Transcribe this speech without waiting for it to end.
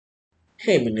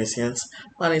Hey musicians,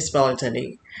 my name is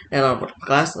Valentine and I'm with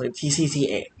class of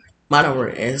TCCA. My number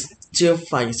is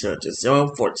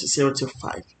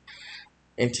 250204205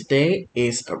 and today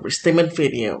is a restatement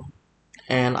video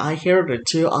and I hear the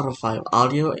 2 out of 5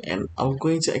 audio and I'm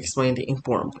going to explain the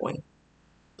important point.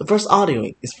 The first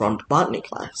audio is from the botany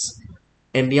class.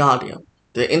 In the audio,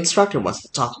 the instructor wants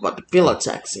to talk about the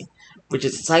phyllotaxy, which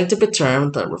is a scientific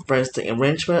term that refers to the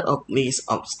arrangement of leaves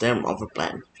of stem of a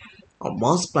plant. On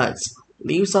most plants,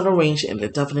 leaves are arranged in a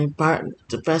definite pattern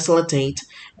to facilitate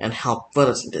and help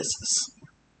photosynthesis.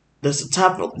 There's a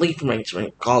type of leaf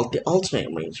arrangement called the alternate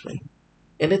arrangement.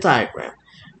 In the diagram,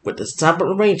 with this type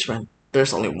of arrangement,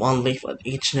 there's only one leaf at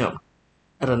each node,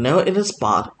 and a node in the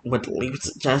spot where the leaves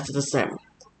attached to the stem.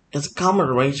 It's a common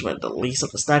arrangement that leaves are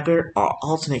staggered or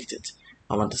alternated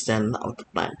on the stem of the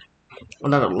plant.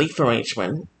 Another leaf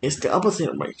arrangement is the opposite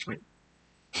arrangement.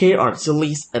 Here are two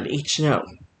leaves at each node.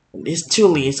 These two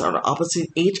leaves are opposite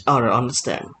each other on the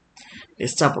stem.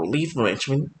 This type of leaf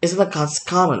arrangement isn't as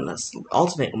common as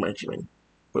alternate arrangement,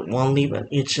 with one leaf at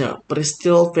each node, but is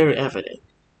still very evident,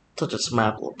 such as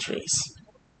maple trees.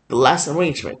 The last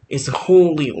arrangement is the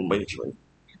whole leaf arrangement.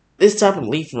 This type of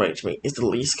leaf arrangement is the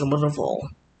least common of all.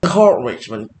 The whole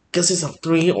arrangement consists of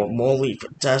 3 or more leaves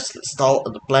attached to the stalk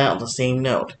of the plant on the same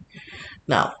node.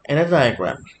 Now, in a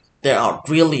diagram, there are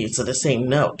 3 leaves at the same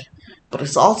node, but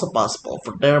it's also possible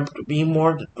for there to be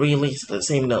more than 3 leaves at the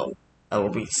same node,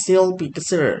 and will still be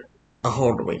considered a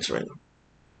whole arrangement.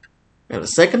 And the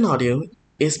second audio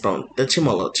is from the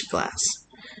gemology class.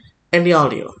 In the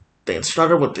audio, the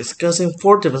instructor was discussing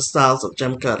 4 different styles of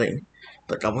gem cutting: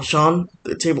 the cabochon,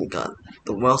 the table cut,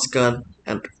 the rose cut,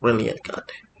 and the brilliant cut.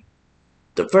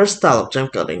 The first style of gem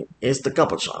cutting is the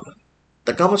cabochon.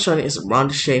 The cabochon is a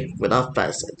rounded shape without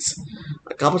facets.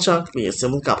 A cabochon can be a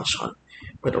simple cabochon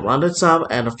with a rounded top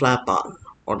and a flat bottom,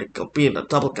 or it could be a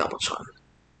double cabochon,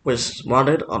 which is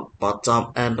rounded on both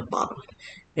top and the bottom.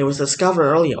 It was discovered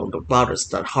early on the powders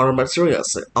that harder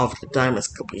materials of the diamonds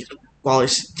could be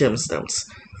polished gemstones,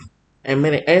 and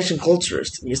many ancient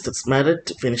cultures used this method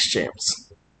to finish gems.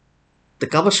 The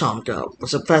cabochon cut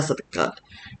was a faceted cut,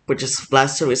 which is a flat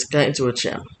surface cut into a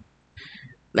gem.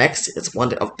 Next is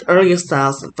one of the earliest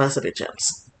styles of faceted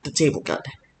gems, the table cut.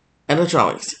 In the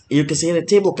drawings, you can see the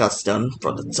table cuts done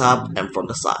from the top and from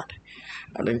the side.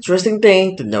 An interesting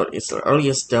thing to note is the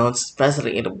earliest stones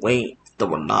faceted in a way that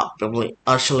were not really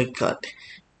actually cut,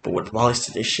 but were polished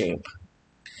to this shape.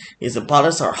 These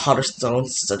products are harder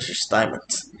stones such as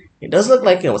diamonds. It does look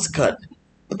like it was cut,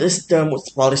 but this stone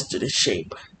was polished to this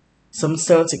shape. Some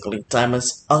stones, including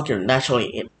diamonds, occur naturally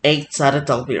in 8-sided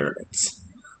double pyramids.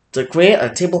 To create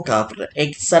a table cut for the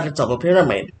 8-sided double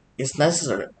pyramid, it's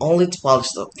necessary only to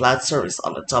polish the flat surface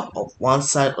on the top of one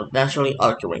side of naturally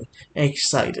occurring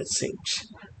 8-sided stage.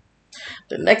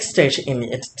 The next stage in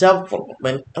the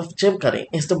development of gem cutting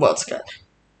is the rose cut.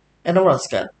 In the rose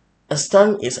cut, a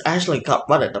stone is actually cut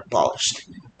rather than polished.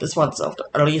 This one of the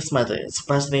earliest methods of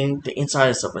faceting the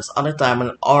entire surface on a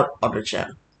diamond or other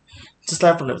gem. Just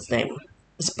like from its name,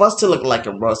 it's supposed to look like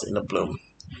a rose in a bloom.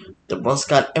 The rose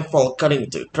cut involves cutting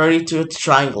into 32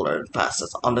 triangular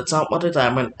facets on the top of the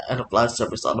diamond and a flat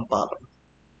surface on the bottom.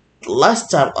 The last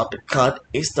type of the cut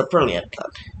is the brilliant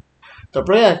cut. The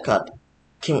brilliant cut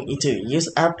came into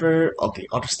use after all the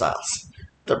other styles.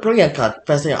 The brilliant cut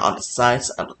faceting on the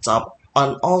sides and the top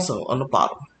and also on the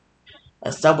bottom.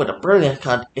 A step with a brilliant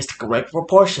cut is the correct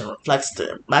proportion reflects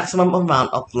the maximum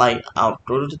amount of light out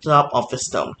through the top of the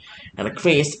stone and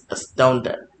creates a stone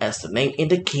that, as the name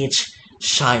indicates,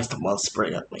 shines the most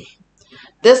brilliantly.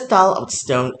 This style of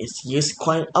stone is used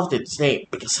quite often today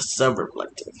because it's so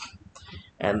reflective.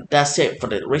 And that's it for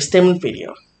the restatement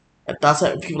video. And that's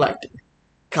it if you liked it.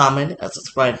 Comment and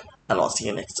subscribe, and I'll see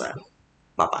you next time.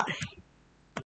 Bye bye.